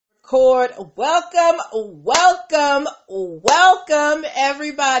record. Welcome,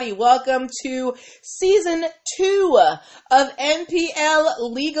 everybody. Welcome to season 2 of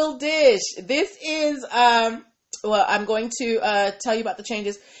NPL Legal Dish. This is, I'm going to tell you about the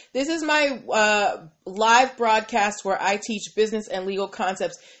changes. This is my live broadcast where I teach business and legal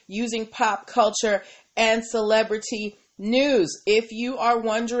concepts using pop culture and celebrity news. If you are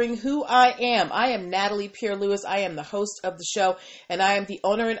wondering who I am Natalie Pierre-Lewis. I am the host of the show, and I am the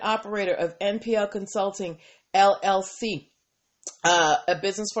owner and operator of NPL Consulting, LLC. A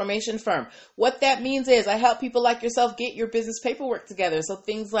business formation firm. What that means is I help people like yourself get your business paperwork together. So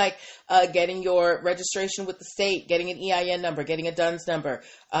things like getting your registration with the state, getting an EIN number, getting a DUNS number,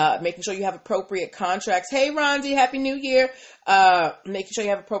 making sure you have appropriate contracts. Hey, Rondi, Happy New Year. Making sure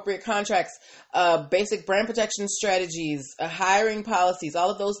you have appropriate contracts, basic brand protection strategies, hiring policies, all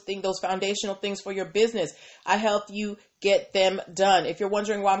of those things, those foundational things for your business. I help you get them done. If you're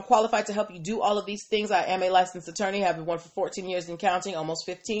wondering why I'm qualified to help you do all of these things, I am a licensed attorney. I've been one for 14 years and counting, almost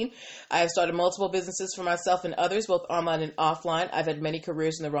 15. I have started multiple businesses for myself and others, both online and offline. I've had many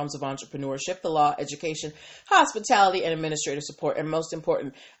careers in the realms of entrepreneurship, the law, education, hospitality, and administrative support. And most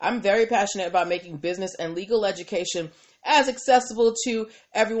important, I'm very passionate about making business and legal education as accessible to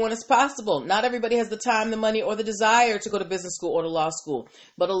everyone as possible. Not everybody has the time, the money, or the desire to go to business school or to law school,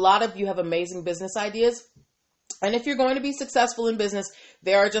 but a lot of you have amazing business ideas. And if you're going to be successful in business,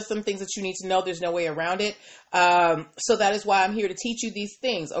 there are just some things that you need to know. There's no way around it. So that is why I'm here to teach you these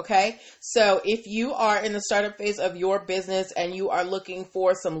things, okay? So if you are in the startup phase of your business and you are looking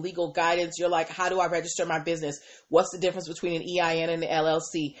for some legal guidance, you're like, how do I register my business? What's the difference between an EIN and an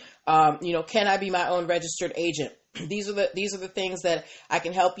LLC? Can I be my own registered agent? These are the things that I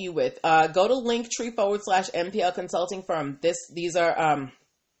can help you with. Go to Linktree/NPL Consulting Firm. That's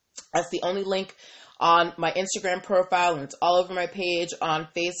the only link on my Instagram profile, and it's all over my page on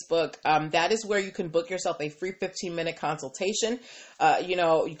Facebook. That is where you can book yourself a free 15-minute consultation.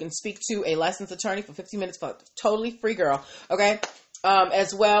 You can speak to a licensed attorney for 15 minutes for totally free, girl. Okay.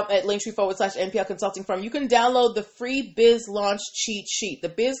 As well at Linktree/NPL Consulting Firm. You can download the free Biz Launch Cheat Sheet. The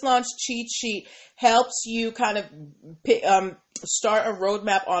Biz Launch Cheat Sheet helps you kind of start a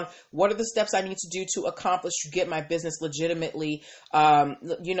roadmap on what are the steps I need to do to accomplish to get my business legitimately,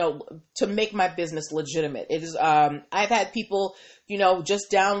 to make my business legitimate. It is, I've had people, just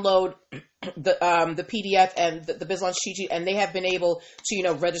download the PDF and the Biz Launch Cheat Sheet, and they have been able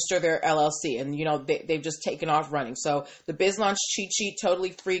to, register their LLC, and, they've just taken off running. So the Biz Launch Cheat Sheet,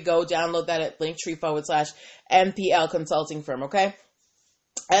 totally free. Go download that at Linktree/NPL Consulting Firm. Okay.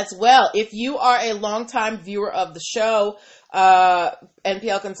 As well, if you are a longtime viewer of the show,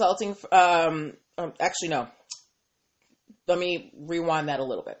 NPL Consulting, actually, no. Let me rewind that a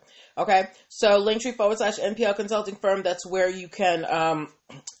little bit. Okay. So Linktree/NPL Consulting Firm, that's where you can,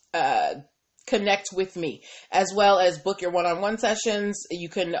 connect with me, as well as book your one-on-one sessions. You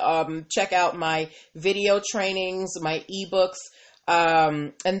can, check out my video trainings, my ebooks.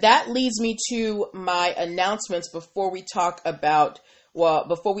 And that leads me to my announcements before we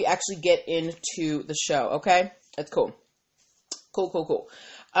actually get into the show. Okay. That's cool. Cool.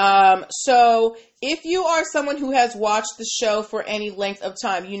 So if you are someone who has watched the show for any length of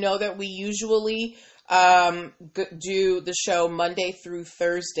time, you know that we usually do the show Monday through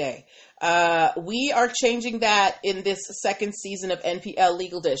Thursday. We are changing that in this second season of NPL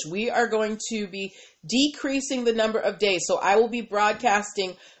Legal Dish. We are going to be decreasing the number of days. So I will be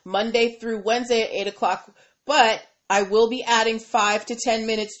broadcasting Monday through Wednesday at 8 o'clock, but I will be adding 5 to 10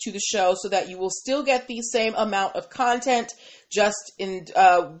 minutes to the show so that you will still get the same amount of content, just in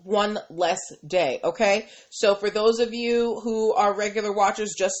one less day, okay? So for those of you who are regular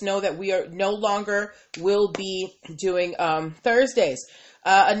watchers, just know that we are no longer will be doing Thursdays.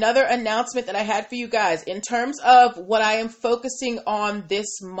 Another announcement that I had for you guys in terms of what I am focusing on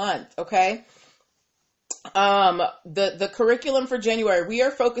this month, okay? The curriculum for January, we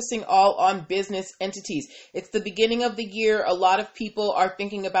are focusing all on business entities. It's the beginning of the year. A lot of people are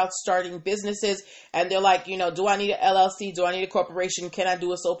thinking about starting businesses, and they're like, do I need an LLC? Do I need a corporation? Can I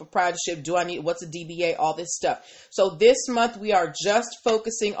do a sole proprietorship? What's a DBA? All this stuff. So this month we are just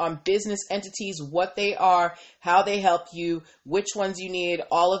focusing on business entities, what they are, how they help you, which ones you need,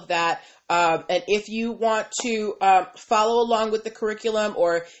 all of that. And if you want to follow along with the curriculum,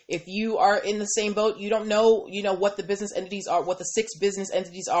 or if you are in the same boat, you don't know, what the business entities are, what the 6 business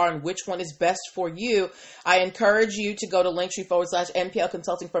entities are, and which one is best for you, I encourage you to go to Linktree/NPL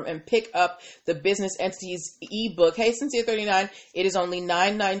Consulting Firm and pick up the business entities ebook. Hey, Sincere 39, it is only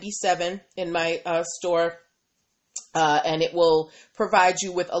 $9.97 in my store. And it will provide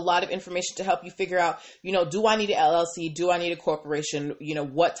you with a lot of information to help you figure out, do I need an LLC? Do I need a corporation?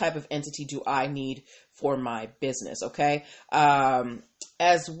 What type of entity do I need for my business? Okay.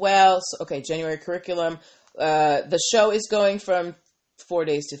 As well. So, okay. January curriculum. The show is going from 4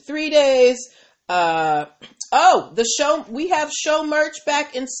 days to 3 days. The show, we have show merch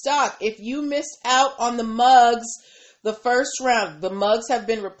back in stock. If you missed out on the mugs, the first round, the mugs have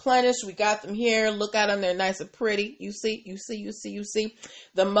been replenished. We got them here. Look at them. They're nice and pretty. You see.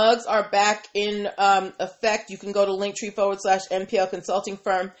 The mugs are back in effect. You can go to Linktree/NPL Consulting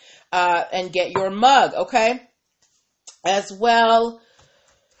Firm and get your mug, okay? As well.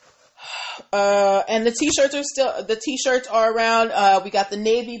 And the t-shirts are around. We got the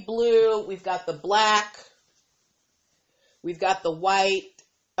navy blue. We've got the black. We've got the white.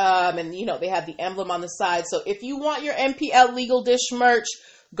 And they have the emblem on the side. So if you want your NPL Legal Dish merch,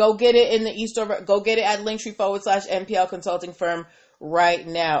 go get it in the e-store. Go get it at Linktree/NPL Consulting Firm right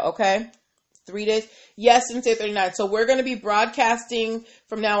now. Okay. 3 days. Yes, Wednesday 39. So we're going to be broadcasting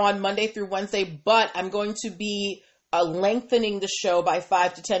from now on Monday through Wednesday, but I'm going to be lengthening the show by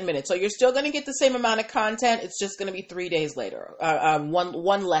 5 to 10 minutes. So you're still going to get the same amount of content. It's just going to be 3 days later.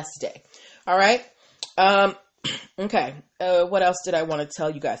 One less day. All right. Okay. What else did I want to tell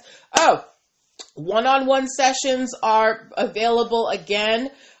you guys? Oh, one-on-one sessions are available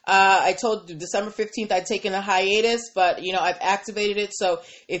again. I told you December 15th I'd taken a hiatus, but I've activated it. So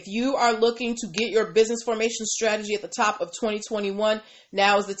if you are looking to get your business formation strategy at the top of 2021,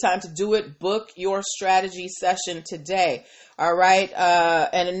 now is the time to do it. Book your strategy session today. All right.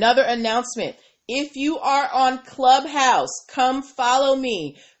 And another announcement. If you are on Clubhouse, come follow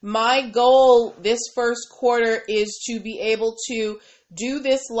me. My goal this first quarter is to be able to do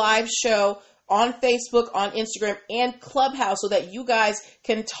this live show on Facebook, on Instagram, and Clubhouse so that you guys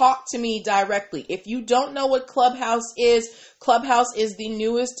can talk to me directly. If you don't know what Clubhouse is the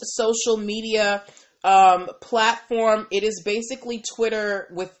newest social media platform. It is basically Twitter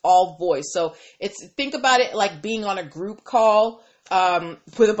with all voice. So think about it like being on a group call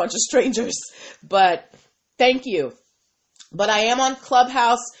with a bunch of strangers. But thank you. But I am on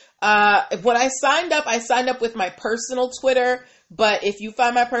Clubhouse. When I signed up with my personal Twitter. But if you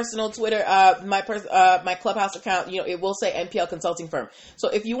find my personal Twitter, my Clubhouse account, it will say NPL Consulting Firm. So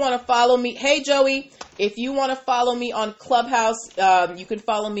if you want to follow me, hey Joey, if you want to follow me on Clubhouse, you can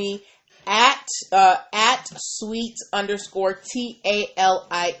follow me at sweet_TALIE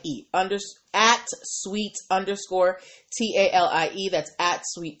at sweet_TALIE. That's at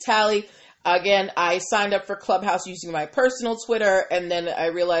sweet tally. Again, I signed up for Clubhouse using my personal Twitter, and then I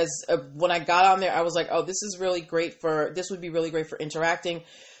realized when I got on there, I was like, oh, this would be really great for interacting.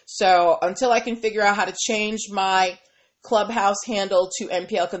 So until I can figure out how to change my Clubhouse handle to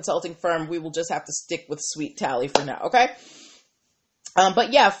NPL Consulting Firm, we will just have to stick with Sweet Tally for now, okay?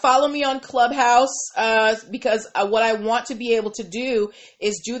 But yeah, follow me on Clubhouse, because what I want to be able to do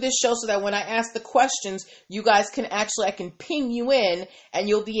is do this show so that when I ask the questions, you guys I can ping you in and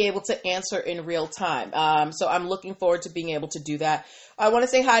you'll be able to answer in real time. So I'm looking forward to being able to do that. I want to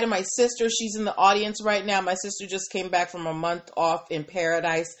say hi to my sister. She's in the audience right now. My sister just came back from a month off in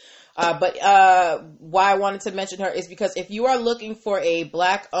paradise. But why I wanted to mention her is because if you are looking for a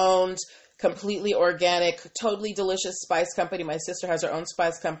Black-owned, completely organic, totally delicious spice company. My sister has her own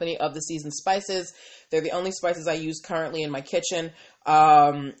spice company of the seasoned spices. They're the only spices I use currently in my kitchen.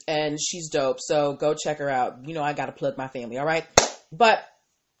 And she's dope. So go check her out. I got to plug my family. All right. But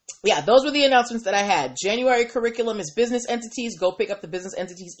yeah, those were the announcements that I had. January curriculum is business entities. Go pick up the business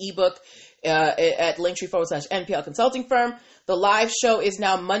entities ebook at Linktree/NPL Consulting Firm. The live show is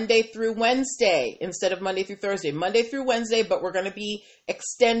now Monday through Wednesday instead of Monday through Thursday. Monday through Wednesday, but we're going to be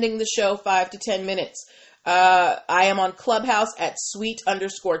extending the show 5 to 10 minutes. I am on Clubhouse at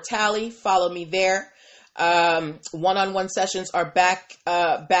sweet_tally. Follow me there. One-on-one sessions are back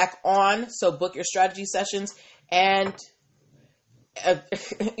on, so book your strategy sessions. And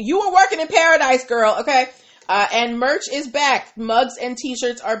you were working in paradise, girl, okay? And merch is back. Mugs and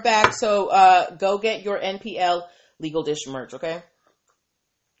t-shirts are back, so go get your NPL Legal Dish merch, okay?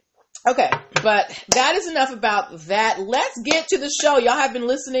 Okay, but that is enough about that. Let's get to the show. Y'all have been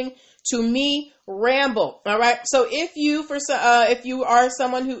listening to me ramble, all right? So if you are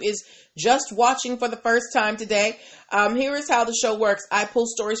someone who is just watching for the first time today, here is how the show works. I pull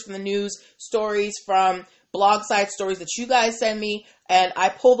stories from the news, stories from blog site, stories that you guys send me, and I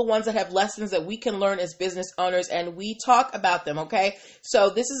pull the ones that have lessons that we can learn as business owners, and we talk about them, okay? So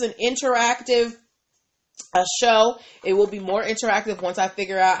this is an interactive show. It will be more interactive once I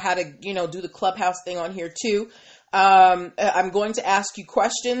figure out how to, do the Clubhouse thing on here too. I'm going to ask you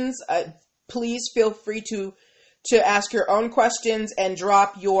questions. Please feel free to to ask your own questions and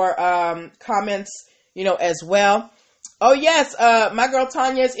drop your comments, as well. Oh, yes. My girl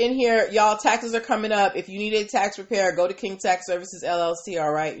Tanya's in here. Y'all, taxes are coming up. If you need a tax preparer, go to King Tax Services, LLC,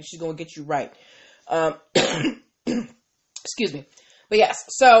 all right? She's going to get you right. Excuse me. But yes,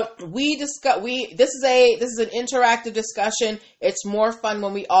 so this is an interactive discussion. It's more fun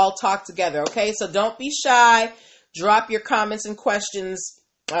when we all talk together, okay? So don't be shy. Drop your comments and questions,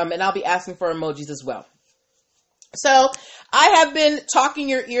 and I'll be asking for emojis as well. So I have been talking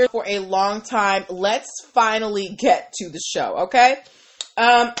your ear for a long time. Let's finally get to the show, okay?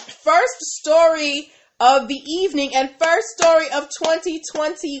 First story of the evening and first story of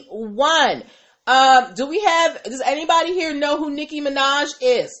 2021. Does anybody here know who Nicki Minaj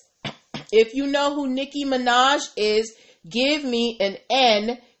is? If you know who Nicki Minaj is, give me an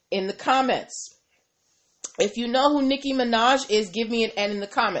N in the comments. If you know who Nicki Minaj is, give me an N in the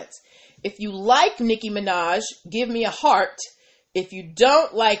comments. If you like Nicki Minaj, give me a heart. If you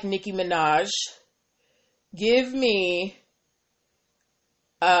don't like Nicki Minaj, give me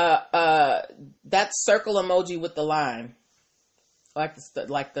that circle emoji with the line. Like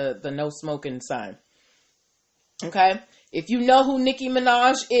the no smoking sign. Okay? If you know who Nicki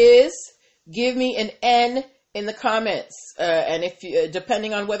Minaj is, give me an N in the comments. And if you,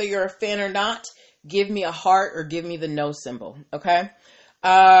 depending on whether you're a fan or not, give me a heart or give me the no symbol. Okay?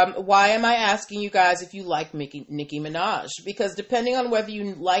 Why am I asking you guys if you like Nicki Minaj? Because depending on whether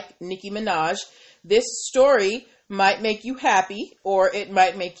you like Nicki Minaj, this story might make you happy or it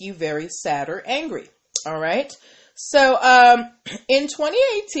might make you very sad or angry. All right? So, in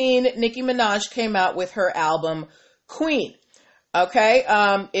 2018, Nicki Minaj came out with her album, Queen. Okay?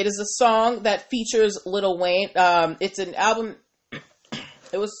 It is a song that features Lil Wayne. It's an album.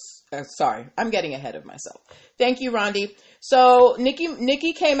 Sorry, I'm getting ahead of myself. Thank you, Rondi. So,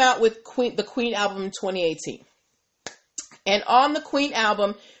 Nicki came out with the Queen album in 2018. And on the Queen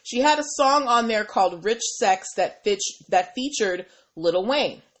album, she had a song on there called Rich Sex that featured Lil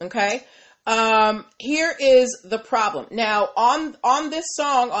Wayne. Okay? Here is the problem. Now, on this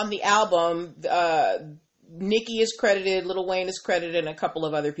song, on the album, Nicki is credited, Lil Wayne is credited, and a couple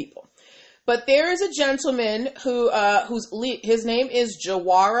of other people. But there is a gentleman his name is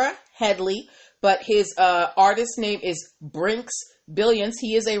Jawara Headley, but his artist name is Brinks Billions.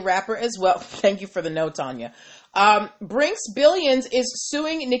 He is a rapper as well. Thank you for the note, Tanya. Brinks Billions is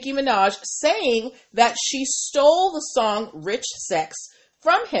suing Nicki Minaj, saying that she stole the song Rich Sex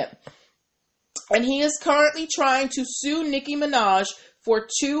from him. And he is currently trying to sue Nicki Minaj for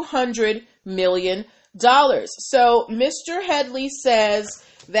 $200 million. So Mr. Headley says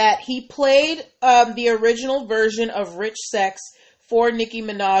that he played the original version of Rich Sex for Nicki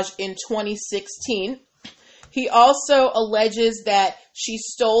Minaj in 2016. He also alleges that she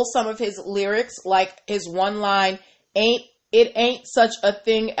stole some of his lyrics, like his one line, "It ain't such a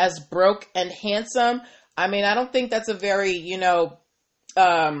thing as broke and handsome." I mean, I don't think that's a very,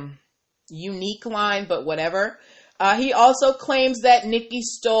 unique line, but whatever. He also claims that Nicki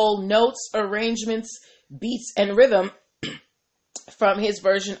stole notes, arrangements, beats, and rhythm from his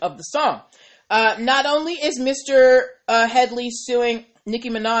version of the song. Not only is Mr. Headley suing Nicki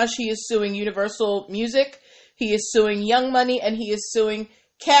Minaj, he is suing Universal Music, he is suing Young Money, and he is suing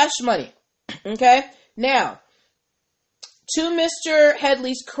Cash Money. Okay? Now, to Mr.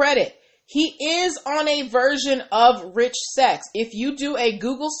 Headley's credit, he is on a version of Rich Sex. If you do a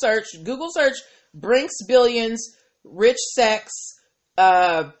Google search Brinks Billions Rich Sex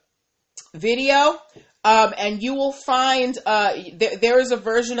video, and you will find there is a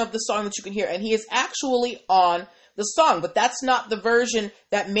version of the song that you can hear, and he is actually on the song, but that's not the version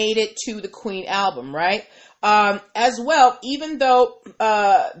that made it to the Queen album, right? As well, even though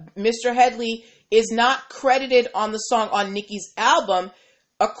Mr. Headley is not credited on the song on Nicki's album,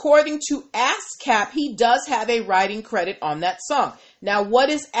 according to ASCAP, he does have a writing credit on that song. Now, what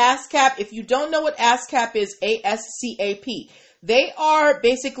is ASCAP? If you don't know what ASCAP is, ASCAP, they are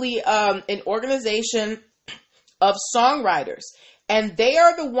basically an organization of songwriters, and they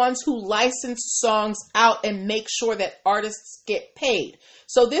are the ones who license songs out and make sure that artists get paid.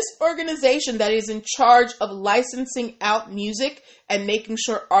 So this organization that is in charge of licensing out music and making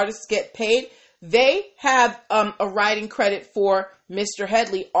sure artists get paid, they have a writing credit for Mr.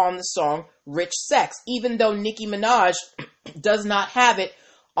 Headley on the song Rich Sex, even though Nicki Minaj does not have it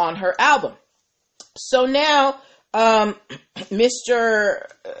on her album. So now Mr.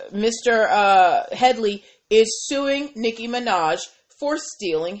 Headley is suing Nicki Minaj for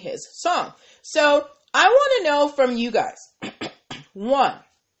stealing his song. So I want to know from you guys, one,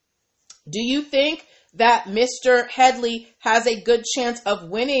 do you think that Mr. Headley has a good chance of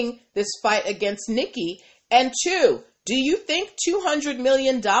winning this fight against Nicki? And two, do you think $200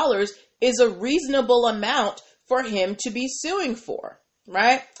 million is a reasonable amount for him to be suing for?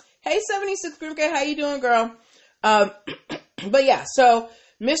 Right? Hey, 76 Group K, how you doing, girl? But yeah, so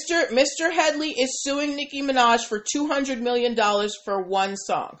Mr. Headley is suing Nicki Minaj for $200 million for one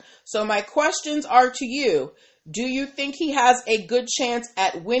song. So my questions are to you. Do you think he has a good chance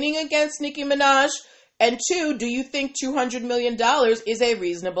at winning against Nicki Minaj? And two, do you think $200 million is a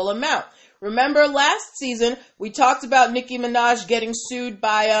reasonable amount? Remember last season, we talked about Nicki Minaj getting sued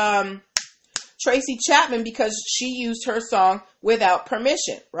by Tracy Chapman because she used her song without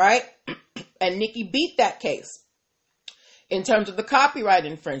permission, right? And Nicki beat that case in terms of the copyright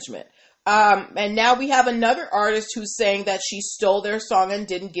infringement. And now we have another artist who's saying that she stole their song and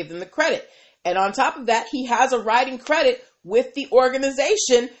didn't give them the credit. And on top of that, he has a writing credit with the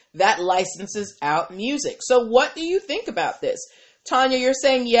organization that licenses out music. So what do you think about this? Tanya, you're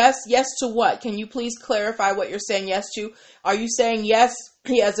saying yes. Yes to what? Can you please clarify what you're saying yes to? Are you saying yes,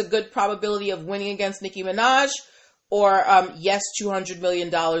 he has a good probability of winning against Nicki Minaj? Or yes, $200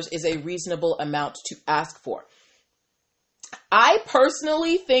 million is a reasonable amount to ask for? I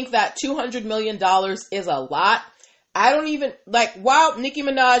personally think that $200 million is a lot. I don't even, while Nicki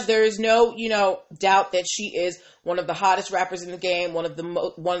Minaj, there is no, doubt that she is one of the hottest rappers in the game, one of the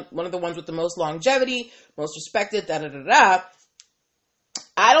ones with the most longevity, most respected, da-da-da-da.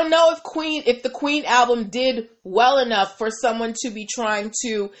 I don't know if the Queen album did well enough for someone to be trying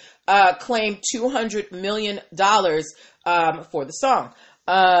to claim $200 million for the song.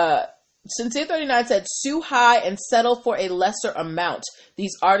 Sincere39 said, sue high and settle for a lesser amount.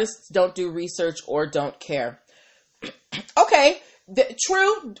 These artists don't do research or don't care. Okay,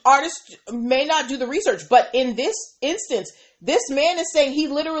 true, artists may not do the research, but in this instance, this man is saying he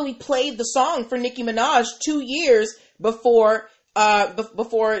literally played the song for Nicki Minaj 2 years before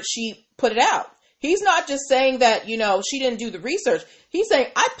she put it out. He's not just saying that, she didn't do the research. He's saying,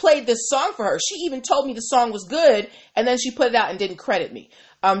 I played this song for her. She even told me the song was good, and then she put it out and didn't credit me.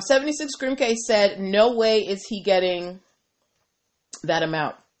 76 Grim K said, no way is he getting that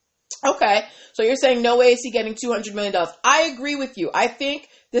amount. Okay, so you're saying no way is he getting $200 million. I agree with you. I think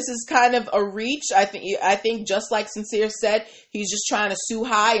this is kind of a reach. I think just like Sincere said, he's just trying to sue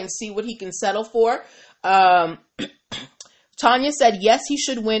high and see what he can settle for. Tanya said, yes, he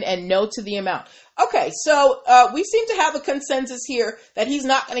should win, and no to the amount. Okay, so we seem to have a consensus here that he's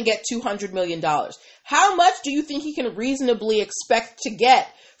not going to get $200 million. How much do you think he can reasonably expect to get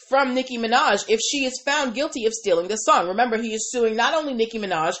from Nicki Minaj if she is found guilty of stealing the song? Remember, he is suing not only Nicki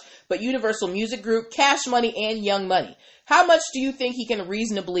Minaj, but Universal Music Group, Cash Money, and Young Money. How much do you think he can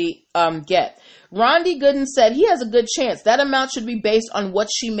reasonably get? Rondi Gooden said he has a good chance. That amount should be based on what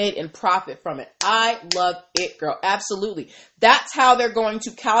she made in profit from it. I love it, girl. Absolutely. That's how they're going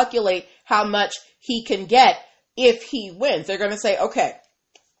to calculate how much he can get if he wins. They're going to say, okay,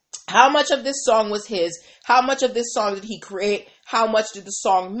 how much of this song was his? How much of this song did he create? How much did the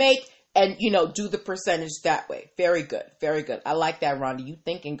song make? And, do the percentage that way. Very good. Very good. I like that, Rhonda. You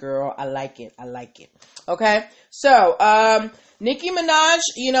thinking, girl. I like it. I like it. Okay. So, Nicki Minaj,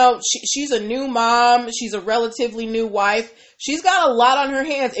 she's a new mom. She's a relatively new wife. She's got a lot on her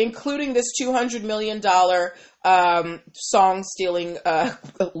hands, including this $200 million song stealing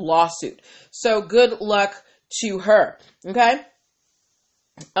lawsuit. So good luck to her. Okay.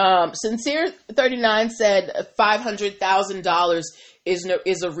 Sincere39 said $500,000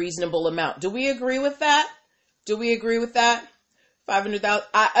 is a reasonable amount. Do we agree with that? 500,000.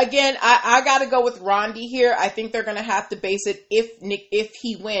 I got to go with Rondi here. I think they're going to have to base it if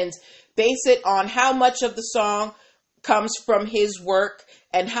he wins, base it on how much of the song comes from his work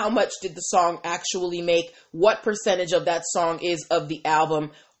and how much did the song actually make, what percentage of that song is of the album,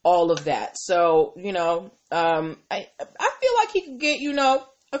 all of that. So, I feel like he could get,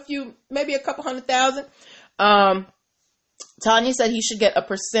 a few, maybe a couple 100,000. Tanya said he should get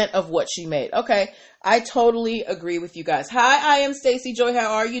 1% of what she made. Okay, I totally agree with you guys. Hi, I am Stacey Joy.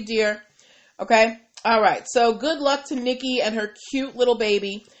 How are you, dear? Okay, all right. So good luck to Nicki and her cute little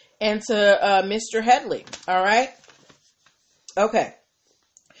baby, and to Mr. Headley. All right. Okay.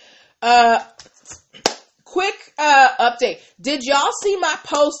 Quick update. Did y'all see my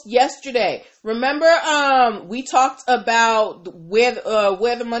post yesterday? Remember, we talked about where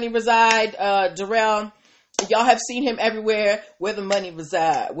the money reside. Darrell, y'all have seen him everywhere. Where the money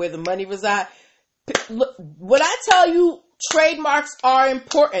reside. Where the money reside. Look, when I tell you trademarks are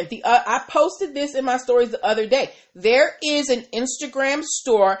important, I posted this in my stories the other day. There is an Instagram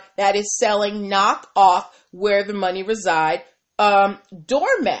store that is selling knockoff Where the Money Reside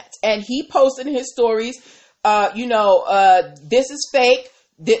doormats, and he posted in his stories, this is fake.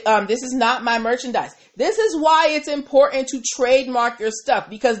 This is not my merchandise. This is why it's important to trademark your stuff,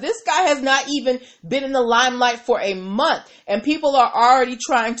 because this guy has not even been in the limelight for a month and people are already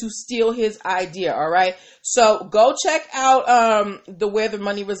trying to steal his idea. All right. So go check out the Where the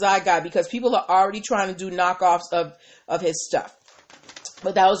Money Reside guy, because people are already trying to do knockoffs of his stuff.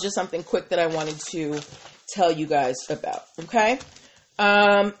 But that was just something quick that I wanted to tell you guys about. Okay.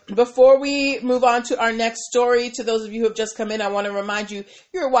 Before we move on to our next story, to those of you who have just come in, I want to remind you,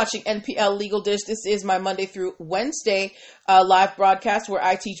 you're watching NPL Legal Dish. This is my Monday through Wednesday live broadcast where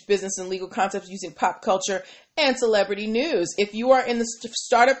I teach business and legal concepts using pop culture and celebrity news. If you are in the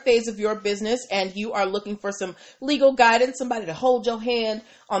startup phase of your business and you are looking for some legal guidance, somebody to hold your hand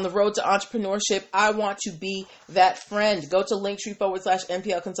on the road to entrepreneurship, I want to be that friend. Go to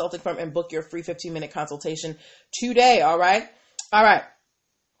Linktree/NPL Consulting Firm and book your free 15-minute consultation today. All right. All right.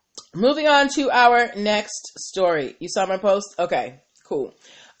 Moving on to our next story. You saw my post? Okay, cool.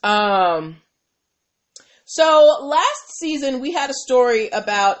 So last season we had a story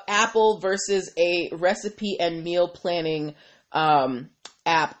about Apple versus a recipe and meal planning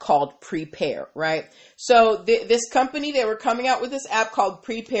app called Prepare, right? So this company, they were coming out with this app called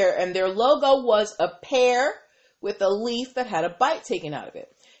Prepare, and their logo was a pear with a leaf that had a bite taken out of it.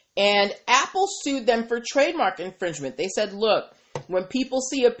 And Apple sued them for trademark infringement. They said, look, when people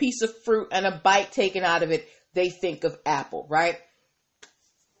see a piece of fruit and a bite taken out of it, they think of Apple, right?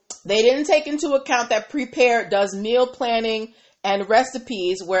 They didn't take into account that Prepare does meal planning and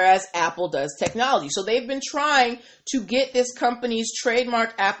recipes, whereas Apple does technology. So they've been trying to get this company's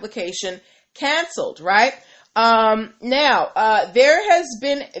trademark application canceled, right? Now, there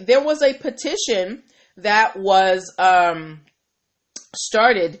was a petition that was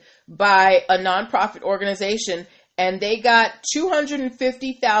started by a nonprofit organization, and they got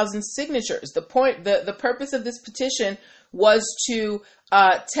 250,000 signatures. The purpose of this petition was to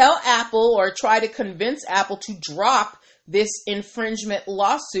tell Apple, or try to convince Apple to drop this infringement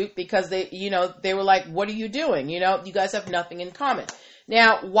lawsuit, because they were like, what are you doing? You guys have nothing in common.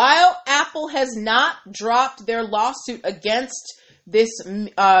 Now, while Apple has not dropped their lawsuit against this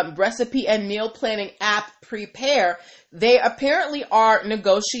recipe and meal planning app Prepare, they apparently are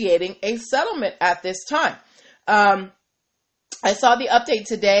negotiating a settlement at this time. I saw the update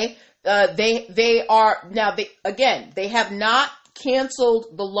today. They have not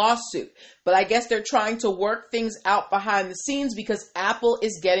canceled the lawsuit, but I guess they're trying to work things out behind the scenes, because Apple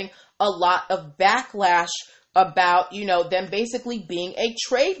is getting a lot of backlash about, them basically being a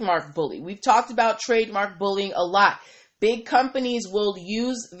trademark bully. We've talked about trademark bullying a lot. Big companies will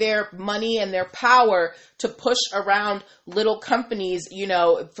use their money and their power to push around little companies,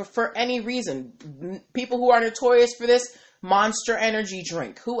 for any reason. People who are notorious for this: Monster Energy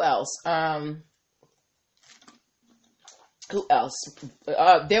drink. Who else?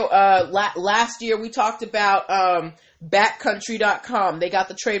 Last year we talked about Backcountry.com. They got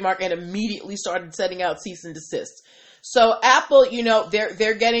the trademark and immediately started sending out cease and desist. So Apple,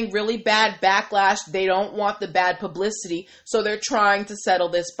 they're getting really bad backlash. They don't want the bad publicity, so they're trying to settle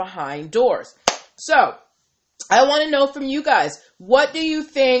this behind doors. So I want to know from you guys, what do you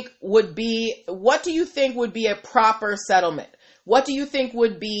think would be a proper settlement? What do you think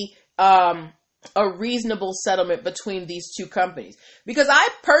would be a reasonable settlement between these two companies? Because I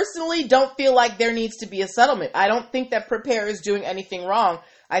personally don't feel like there needs to be a settlement. I don't think that Prepare is doing anything wrong.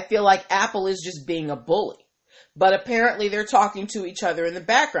 I feel like Apple is just being a bully. But apparently they're talking to each other in the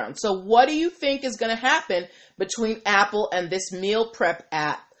background. So what do you think is going to happen between Apple and this meal prep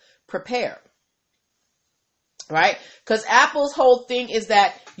app Prepare? Right? Because Apple's whole thing is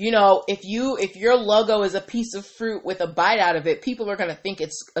that, if your logo is a piece of fruit with a bite out of it, people are going to think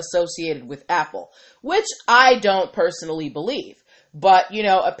it's associated with Apple, which I don't personally believe. But,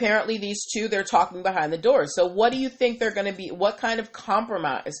 apparently these two, they're talking behind the doors. So what do you think they're going to be? What kind of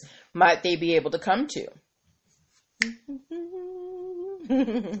compromise might they be able to come to?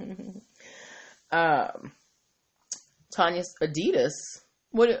 Tanya's Adidas.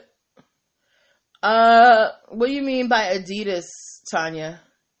 What do you mean by Adidas, Tanya?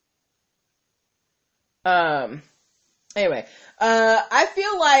 Anyway, I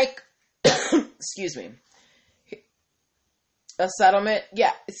feel like, excuse me, a settlement.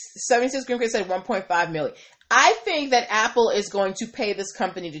 Yeah, 76 Green Crate said 1.5 million. I think that Apple is going to pay this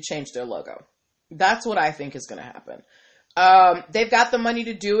company to change their logo. That's what I think is going to happen. They've got the money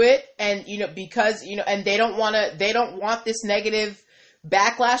to do it, and because and they don't want this negative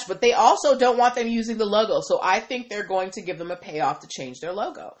backlash, but they also don't want them using the logo. So I think they're going to give them a payoff to change their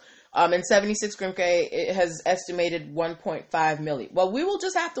logo. And 76 Grimke it has estimated 1.5 million. Well, we will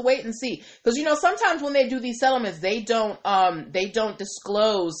just have to wait and see, because sometimes when they do these settlements, they don't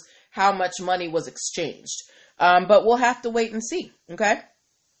disclose how much money was exchanged. But we'll have to wait and see. Okay.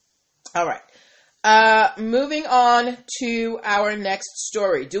 All right. Moving on to our next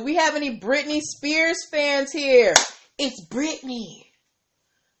story. Do we have any Britney Spears fans here? It's Britney.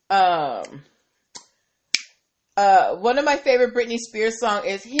 One of my favorite Britney Spears songs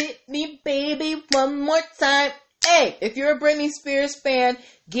is "Hit Me Baby One More Time." Hey, if you're a Britney Spears fan,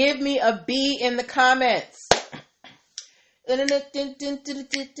 give me a B in the comments. Just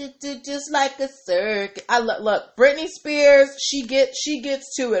like a circuit. Look, Britney Spears, she gets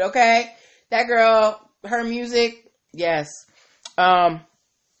to it, okay? That girl, her music, yes.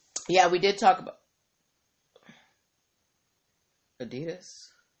 Yeah, we did talk about Adidas.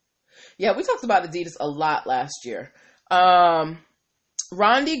 Yeah, we talked about Adidas a lot last year. Rondi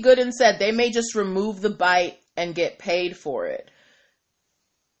Gooden said they may just remove the bite and get paid for it.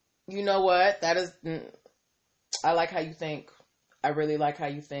 You know what? That is, I like how you think. I really like how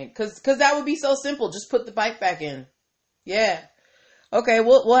you think. Cause that would be so simple. Just put the bite back in. Yeah. Okay,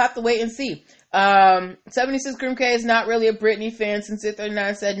 we'll have to wait and see. 76 Grim K is not really a Britney fan, since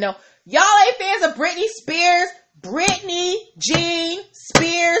 39 said no. Y'all ain't fans of Britney Spears? Britney Jean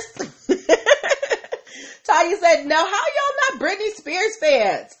Spears. Tanya said no. How y'all not Britney Spears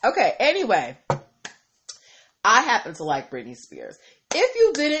fans? Okay, anyway. I happen to like Britney Spears. If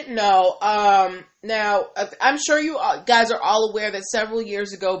you didn't know, now, I'm sure you guys are all aware that several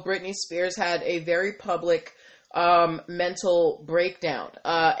years ago, Britney Spears had a very public mental breakdown.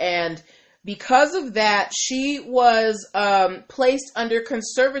 And because of that, she was placed under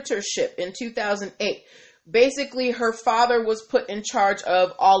conservatorship in 2008. Basically, her father was put in charge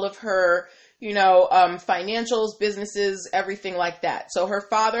of all of her, financials, businesses, everything like that. So her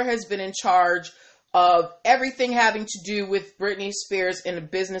father has been in charge of everything having to do with Britney Spears in a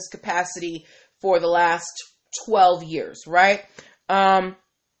business capacity for the last 12 years, right? The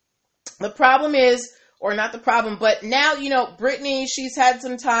problem is, or not the problem, but now, Britney, she's had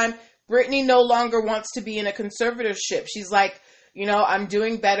some time. Britney no longer wants to be in a conservatorship. She's like, I'm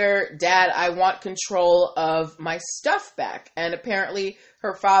doing better, Dad. I want control of my stuff back. And apparently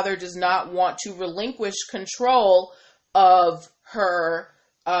her father does not want to relinquish control of her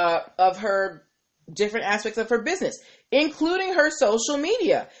different aspects of her business, including her social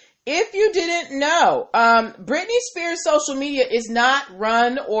media. If you didn't know, Britney Spears' social media is not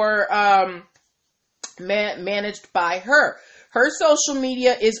run or managed by her. Her social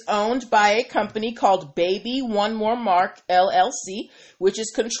media is owned by a company called Baby One More Mark LLC, which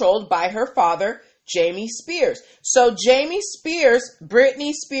is controlled by her father, Jamie Spears. So Jamie Spears,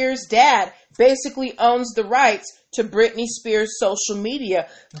 Britney Spears' dad, basically owns the rights to Britney Spears' social media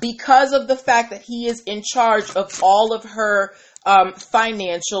because of the fact that he is in charge of all of her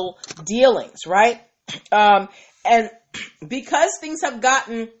financial dealings, right? And because things have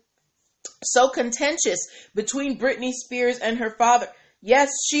gotten so contentious between Britney Spears and her father,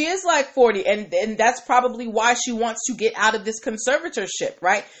 yes, she is like 40, and that's probably why she wants to get out of this conservatorship,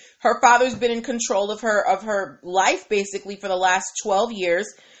 right? Her father's been in control of her life basically for the last 12 years,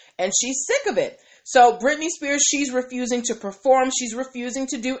 and she's sick of it. So Britney Spears, she's refusing to perform. She's refusing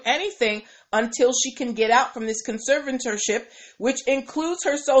to do anything until she can get out from this conservatorship, which includes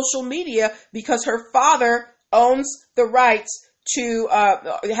her social media, because her father owns the rights to,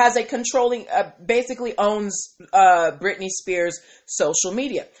 has a controlling, basically owns Britney Spears' social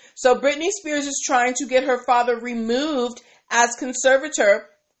media. So Britney Spears is trying to get her father removed as conservator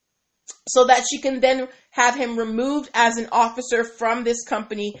so that she can then have him removed as an officer from this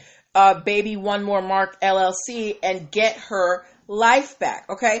company, Baby One More Mark LLC, and get her life back.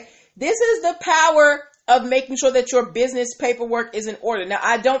 Okay. This is the power of making sure that your business paperwork is in order. Now,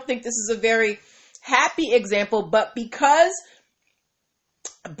 I don't think this is a very happy example, but because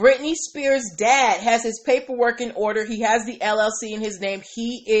Britney Spears' dad has his paperwork in order, he has the LLC in his name,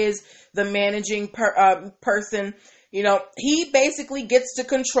 he is the managing person. He basically gets to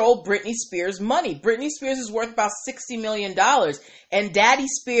control Britney Spears' money. Britney Spears is worth about $60 million. And Daddy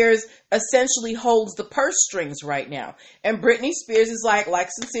Spears essentially holds the purse strings right now. And Britney Spears is like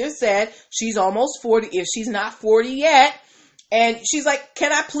Sincere said, she's almost 40, if she's not 40 yet. And she's like,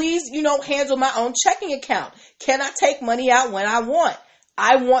 can I please, handle my own checking account? Can I take money out when I want?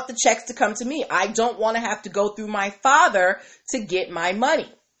 I want the checks to come to me. I don't want to have to go through my father to get my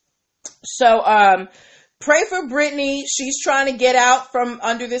money. So, pray for Britney. She's trying to get out from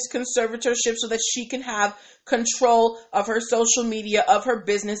under this conservatorship so that she can have control of her social media, of her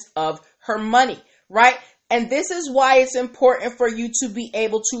business, of her money, right? And this is why it's important for you to be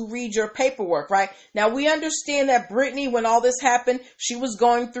able to read your paperwork, right? Now, we understand that Brittany, when all this happened, she was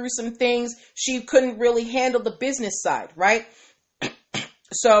going through some things. She couldn't really handle the business side, right?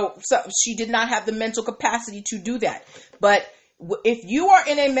 So she did not have the mental capacity to do that. But if you are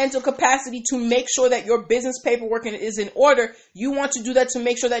in a mental capacity to make sure that your business paperwork is in order, you want to do that to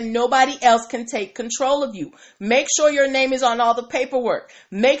make sure that nobody else can take control of you. Make sure your name is on all the paperwork.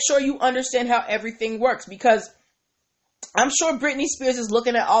 Make sure you understand how everything works, because I'm sure Britney Spears is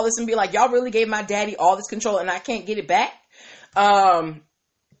looking at all this and be like, y'all really gave my daddy all this control and I can't get it back.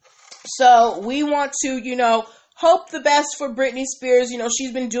 So we want to, hope the best for Britney Spears.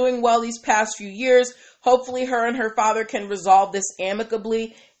 She's been doing well these past few years. Hopefully her and her father can resolve this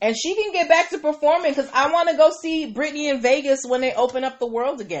amicably and she can get back to performing, because I want to go see Britney in Vegas when they open up the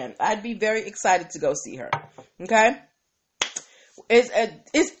world again. I'd be very excited to go see her. Okay?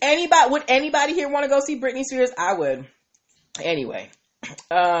 Would anybody here want to go see Britney Spears? I would. Anyway.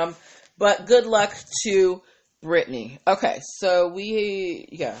 But good luck to Britney. Okay, so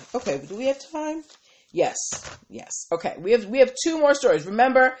okay, do we have time? Yes. Okay, we have 2 more stories.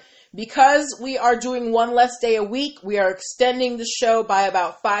 Remember, because we are doing one less day a week, we are extending the show by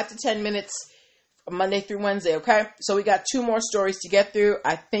about 5 to 10 minutes Monday through Wednesday, okay? So we got 2 more stories to get through.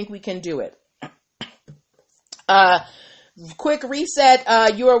 I think we can do it. Quick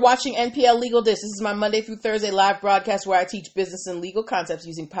reset. You are watching NPL Legal Dish. This is my Monday through Thursday live broadcast where I teach business and legal concepts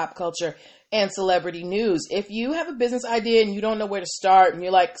using pop culture and celebrity news. If you have a business idea and you don't know where to start and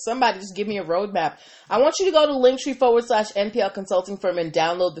you're like, somebody just give me a roadmap, I want you to go to Linktree/NPL Consulting Firm and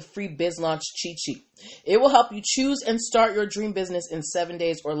download the free Biz Launch cheat sheet. It will help you choose and start your dream business in 7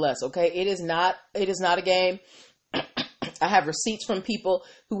 days or less. Okay. It is not a game. I have receipts from people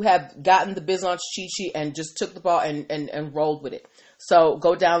who have gotten the Biz Launch cheat sheet and just took the ball and rolled with it. So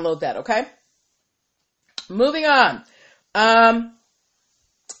go download that. Okay. Moving on.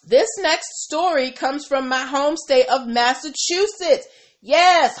 This next story comes from my home state of Massachusetts.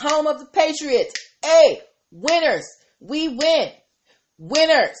 Yes, home of the Patriots. Hey, winners, we win.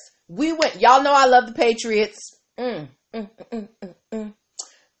 Winners, we win. Y'all know I love the Patriots.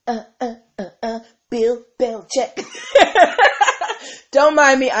 Bill Belichick. Don't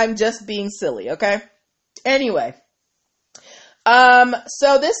mind me, I'm just being silly, okay? Anyway.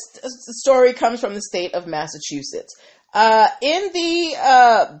 So this story comes from the state of Massachusetts. In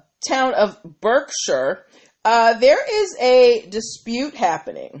the town of Berkshire, there is a dispute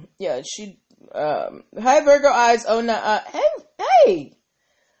happening. Yeah, hi Virgo Eyes. Oh no, hey,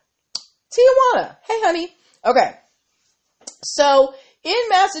 Tijuana. Hey, honey. Okay, so in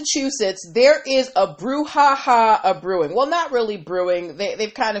Massachusetts, there is a brouhaha brewing. Well, not really brewing.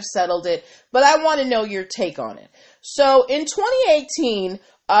 They've kind of settled it, but I want to know your take on it. So in 2018,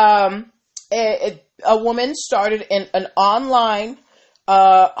 a woman started an online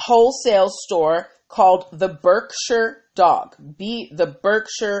wholesale store called the Berkshire Dog. The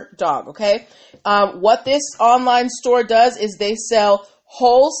Berkshire Dog, okay? What this online store does is they sell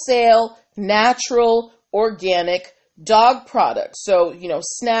wholesale, natural, organic dog products. So,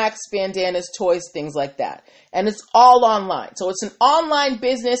 snacks, bandanas, toys, things like that. And it's all online. So it's an online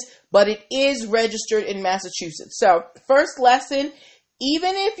business, but it is registered in Massachusetts. So first lesson,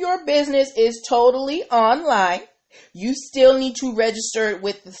 even if your business is totally online, you still need to register it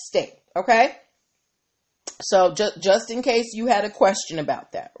with the state, okay? So just in case you had a question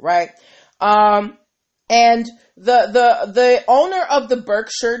about that, right? And the owner of the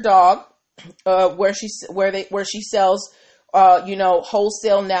Berkshire Dog, where she sells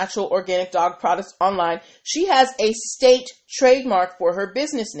wholesale natural organic dog products online, she has a state trademark for her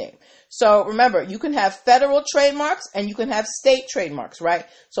business name. So remember, you can have federal trademarks and you can have state trademarks, right?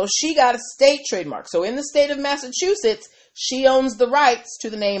 So she got a state trademark. So in the state of Massachusetts, she owns the rights to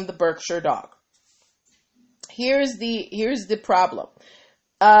the name the Berkshire Dog. Here's the problem.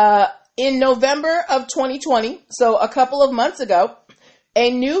 In November of 2020, so a couple of months ago, a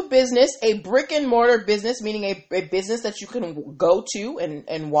new business, a brick and mortar business, meaning a business that you can go to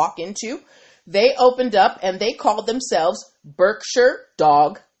and walk into, they opened up and they called themselves Berkshire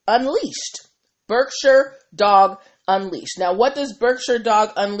Dog Unleashed. Berkshire Dog Unleashed. Now, what does Berkshire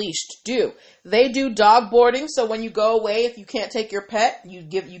Dog Unleashed do? They do dog boarding. So when you go away, if you can't take your pet, you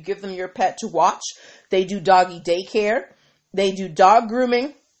give them your pet to watch. They do doggy daycare. They do dog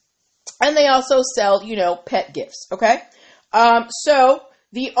grooming. And they also sell, pet gifts. Okay. So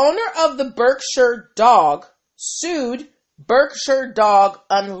the owner of the Berkshire Dog sued Berkshire Dog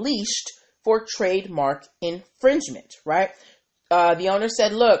Unleashed for trademark infringement, right? The owner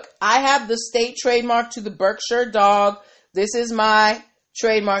said, look, I have the state trademark to the Berkshire Dog. This is my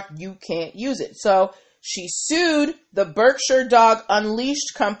trademark. You can't use it. So She sued the Berkshire Dog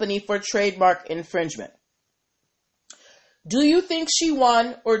Unleashed company for trademark infringement. Do you think she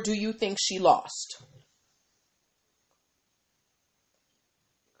won or do you think she lost?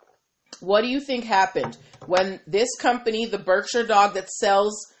 What do you think happened when this company, the Berkshire Dog that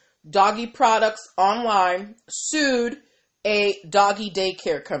sells doggy products online, sued a doggy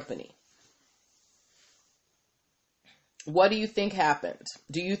daycare company? What do you think happened?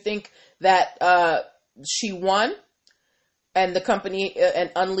 Do you think that she won and the company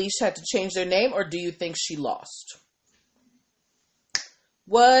and Unleashed had to change their name, or do you think she lost?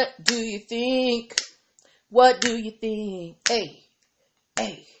 What do you think? What do you think? Hey,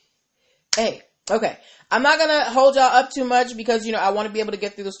 hey, hey. Okay. I'm not going to hold y'all up too much because, I want to be able to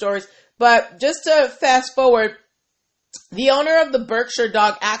get through the stories. But just to fast forward, the owner of the Berkshire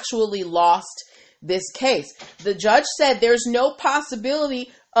Dog actually lost this case. The judge said there's no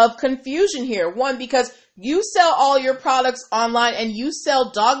possibility of confusion here. One, because you sell all your products online and you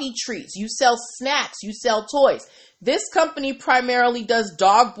sell doggy treats, you sell snacks, you sell toys. This company primarily does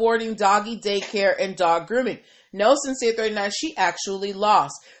dog boarding, doggy daycare, and dog grooming. No, Sincere 39, she actually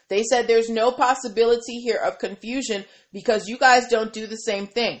lost. They said there's no possibility here of confusion because you guys don't do the same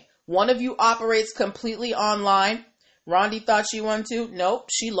thing. One of you operates completely online. Rondi thought she won too. Nope,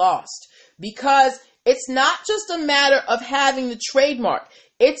 she lost. Because it's not just a matter of having the trademark.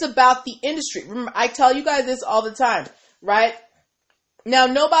 It's about the industry. Remember, I tell you guys this all the time, right? Now,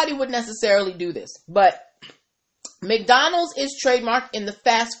 nobody would necessarily do this, but McDonald's is trademarked in the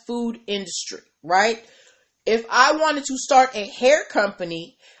fast food industry, right? If I wanted to start a hair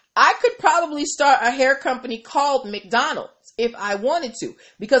company, I could probably start a hair company called McDonald's if I wanted to,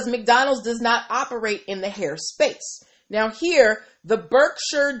 because McDonald's does not operate in the hair space. Now here, the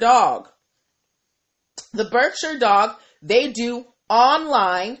Berkshire Dog, they do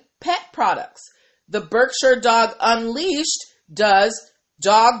online pet products. The Berkshire Dog Unleashed does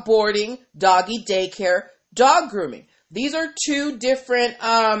dog boarding, doggy daycare, dog grooming. These are two different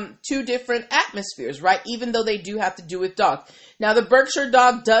atmospheres, right? Even though they do have to do with dogs. Now, the Berkshire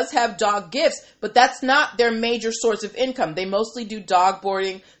Dog does have dog gifts, but that's not their major source of income. They mostly do dog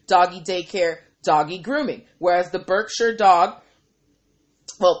boarding, doggy daycare, doggy grooming. Whereas the Berkshire Dog,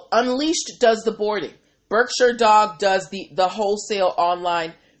 Unleashed does the boarding. Berkshire Dog does the wholesale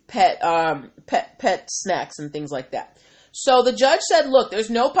online pet snacks and things like that. So the judge said, look, there's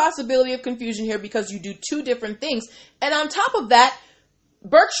no possibility of confusion here because you do two different things. And on top of that,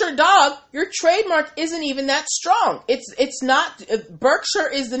 Berkshire Dog, your trademark isn't even that strong. It's not, Berkshire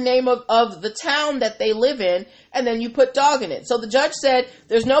is the name of the town that they live in, and then you put dog in it. So the judge said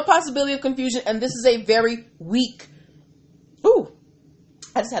there's no possibility of confusion, and this is a very weak,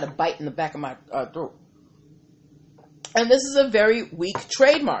 I just had a bite in the back of my throat. And this is a very weak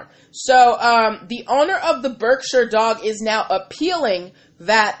trademark. So the owner of the Berkshire Dog is now appealing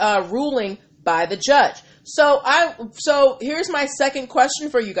that ruling by the judge. So here's my second question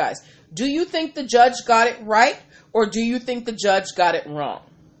for you guys. Do you think the judge got it right, or do you think the judge got it wrong?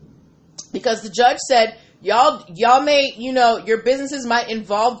 Because the judge said, y'all may, your businesses might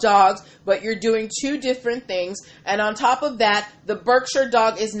involve dogs, but you're doing two different things. And on top of that, the Berkshire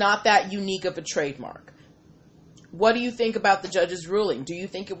Dog is not that unique of a trademark. What do you think about the judge's ruling? Do you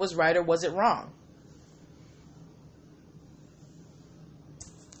think it was right or was it wrong?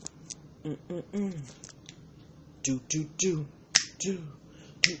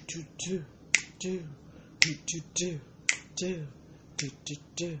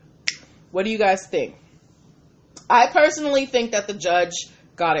 What do you guys think? I personally think that the judge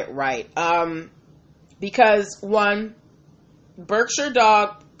got it right. Because one, Berkshire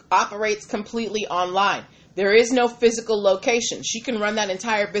Dog operates completely online. There is no physical location. She can run that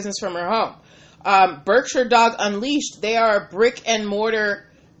entire business from her home. Berkshire Dog Unleashed, they are a brick and mortar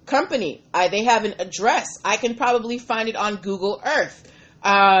company. They have an address. I can probably find it on Google Earth.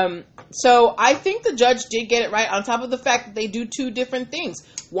 So I think the judge did get it right, on top of the fact that they do two different things.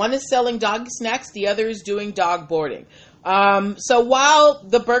 One is selling doggy snacks. The other is doing dog boarding. So while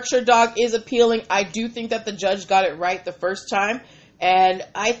the Berkshire Dog is appealing, I do think that the judge got it right the first time. And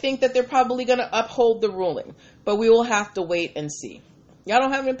I think that they're probably going to uphold the ruling. But we will have to wait and see. Y'all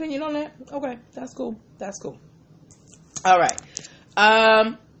don't have an opinion on that? Okay, that's cool. That's cool. All right.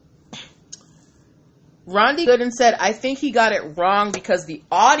 Rondi Gooden said, I think he got it wrong because the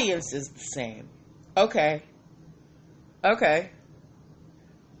audience is the same. Okay.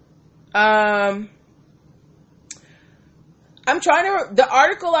 I'm trying the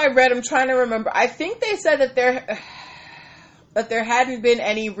article I read, I'm trying to remember. I think they said that there hadn't been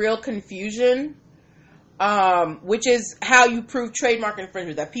any real confusion. which is how you prove trademark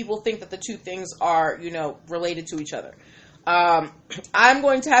infringement, that people think that the two things are, related to each other. I'm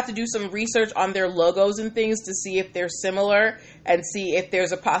going to have to do some research on their logos and things to see if they're similar and see if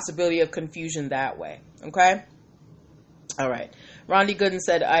there's a possibility of confusion that way. Okay? All right. Rondi Gooden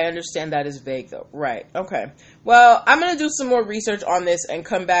said, I understand that is vague, though. Right. Okay. Well, I'm going to do some more research on this and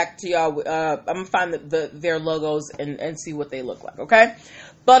come back to y'all. I'm going to find their logos and see what they look like. Okay?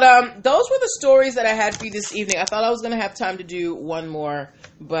 But those were the stories that I had for you this evening. I thought I was going to have time to do one more,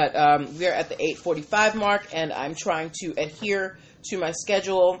 but we're at the 8:45 mark, and I'm trying to adhere to my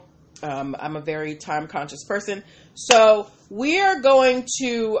schedule. I'm a very time-conscious person. So we are going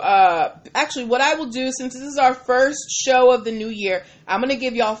to, actually, what I will do, since this is our first show of the new year, I'm going to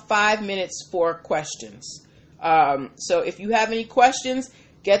give y'all 5 minutes for questions. So if you have any questions,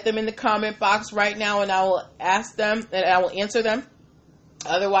 get them in the comment box right now, and I will ask them, and I will answer them.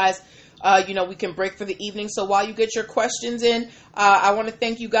 Otherwise, we can break for the evening. So while you get your questions in, I want to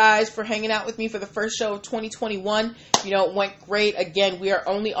thank you guys for hanging out with me for the first show of 2021. It went great. Again, we are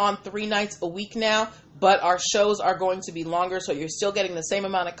only on 3 nights a week now, but our shows are going to be longer. So you're still getting the same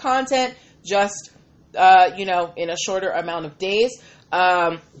amount of content, just, in a shorter amount of days.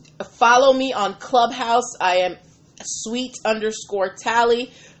 Follow me on Clubhouse. I am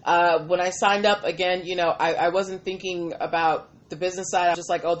sweet_Tally. When I signed up, again, I wasn't thinking about the business side. I was just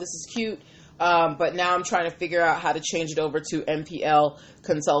like, oh, this is cute. But now I'm trying to figure out how to change it over to MPL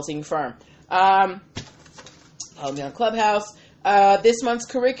Consulting Firm. Follow me on Clubhouse. This month's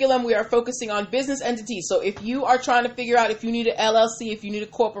curriculum, we are focusing on business entities. So if you are trying to figure out if you need an LLC, if you need a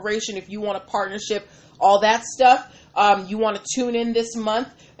corporation, if you want a partnership, all that stuff, you want to tune in this month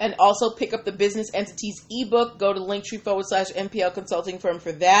and also pick up the business entities ebook. Go to Linktree/MPL Consulting Firm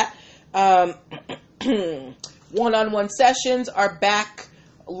for that. One-on-one sessions are back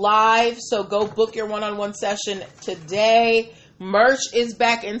live, so go book your one-on-one session today. Merch is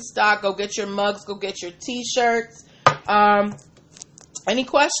back in stock. Go get your mugs. Go get your t-shirts. Any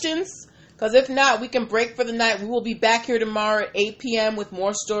questions? Because if not, we can break for the night. We will be back here tomorrow at 8 p.m. with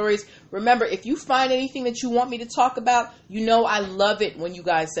more stories. Remember, if you find anything that you want me to talk about, I love it when you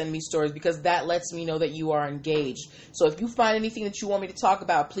guys send me stories because that lets me know that you are engaged. So if you find anything that you want me to talk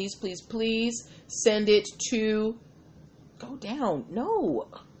about, please, please, please send it to... Go down. No.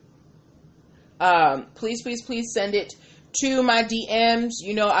 Please, please, please send it to my DMs.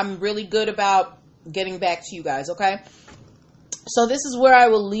 I'm really good about getting back to you guys, okay? So this is where I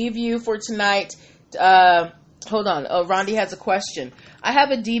will leave you for tonight. Hold on. Oh, Rondi has a question. I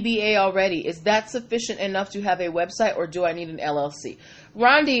have a DBA already. Is that sufficient enough to have a website, or do I need an LLC?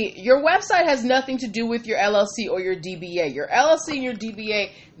 Rondi, your website has nothing to do with your LLC or your DBA. Your LLC and your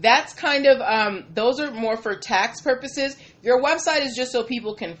DBA, that's kind of, those are more for tax purposes. Your website is just so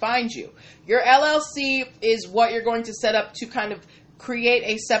people can find you. Your LLC is what you're going to set up to kind of create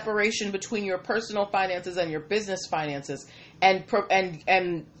a separation between your personal finances and your business finances, and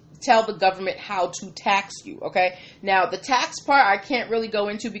tell the government how to tax you, okay? Now, the tax part I can't really go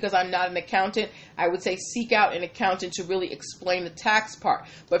into because I'm not an accountant. I would say seek out an accountant to really explain the tax part.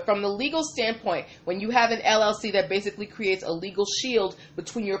 But from the legal standpoint, when you have an LLC, that basically creates a legal shield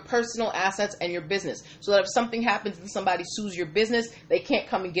between your personal assets and your business, so that if something happens and somebody sues your business, they can't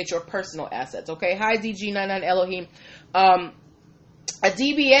come and get your personal assets, okay? Hi, DG99 Elohim. A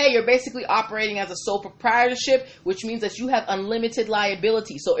DBA, you're basically operating as a sole proprietorship, which means that you have unlimited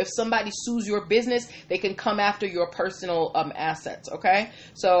liability. So if somebody sues your business, they can come after your personal assets, okay?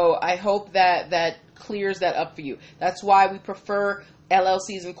 So I hope that clears that up for you. That's why we prefer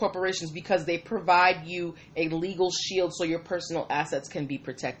LLCs and corporations, because they provide you a legal shield so your personal assets can be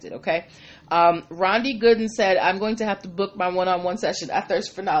protected, okay? Rondi Gooden said, I'm going to have to book my one-on-one session. I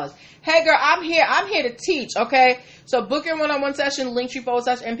thirst for knowledge. Hey, girl, I'm here to teach, okay? So book your one-on-one session,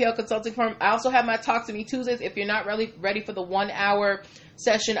 Linktree/MPL Consulting Firm. I also have my Talk to Me Tuesdays. If you're not really ready for the 1 hour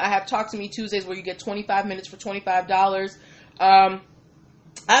session, I have Talk to Me Tuesdays where you get 25 minutes for $25. I'm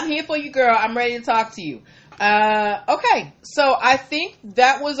here for you, girl. I'm ready to talk to you. Okay, so I think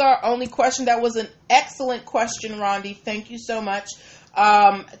that was our only question. That was an excellent question, Rondi. Thank you so much.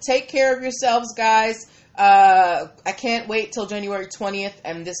 Take care of yourselves, guys. I can't wait till January 20th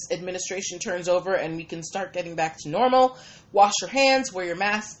and this administration turns over and we can start getting back to normal. Wash your hands, wear your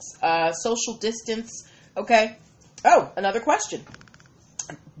masks, social distance. Okay. Oh, another question.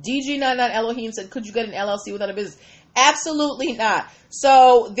 DG99 Elohim said, could you get an LLC without a business? Absolutely not.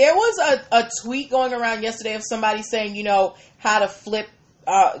 So there was a tweet going around yesterday of somebody saying, how to flip,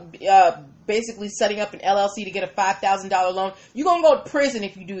 basically setting up an LLC to get a $5,000 loan. You're going to go to prison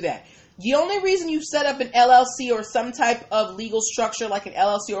if you do that. The only reason you set up an LLC or some type of legal structure like an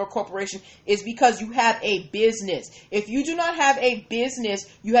LLC or a corporation is because you have a business. If you do not have a business,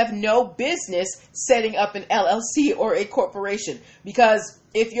 you have no business setting up an LLC or a corporation. Because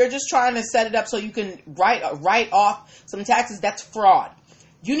if you're just trying to set it up so you can write off some taxes, that's fraud.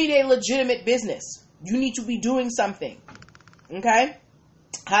 You need a legitimate business. You need to be doing something. Okay?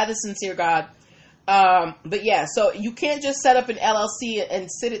 Hi, the sincere God. But yeah, so you can't just set up an LLC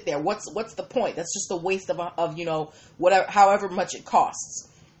and sit it there. What's the point? That's just a waste of whatever, however much it costs.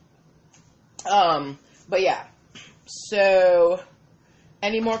 But yeah. So,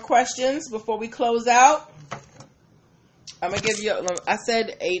 any more questions before we close out? I'm gonna give you. I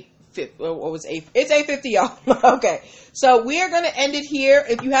said 8:50. What was 8? It's 8:50, y'all. Okay. So we are gonna end it here.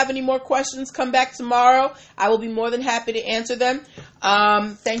 If you have any more questions, come back tomorrow. I will be more than happy to answer them.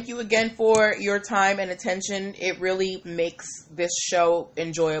 Thank you again for your time and attention. It really makes this show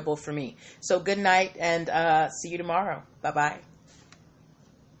enjoyable for me. So good night and see you tomorrow. Bye bye.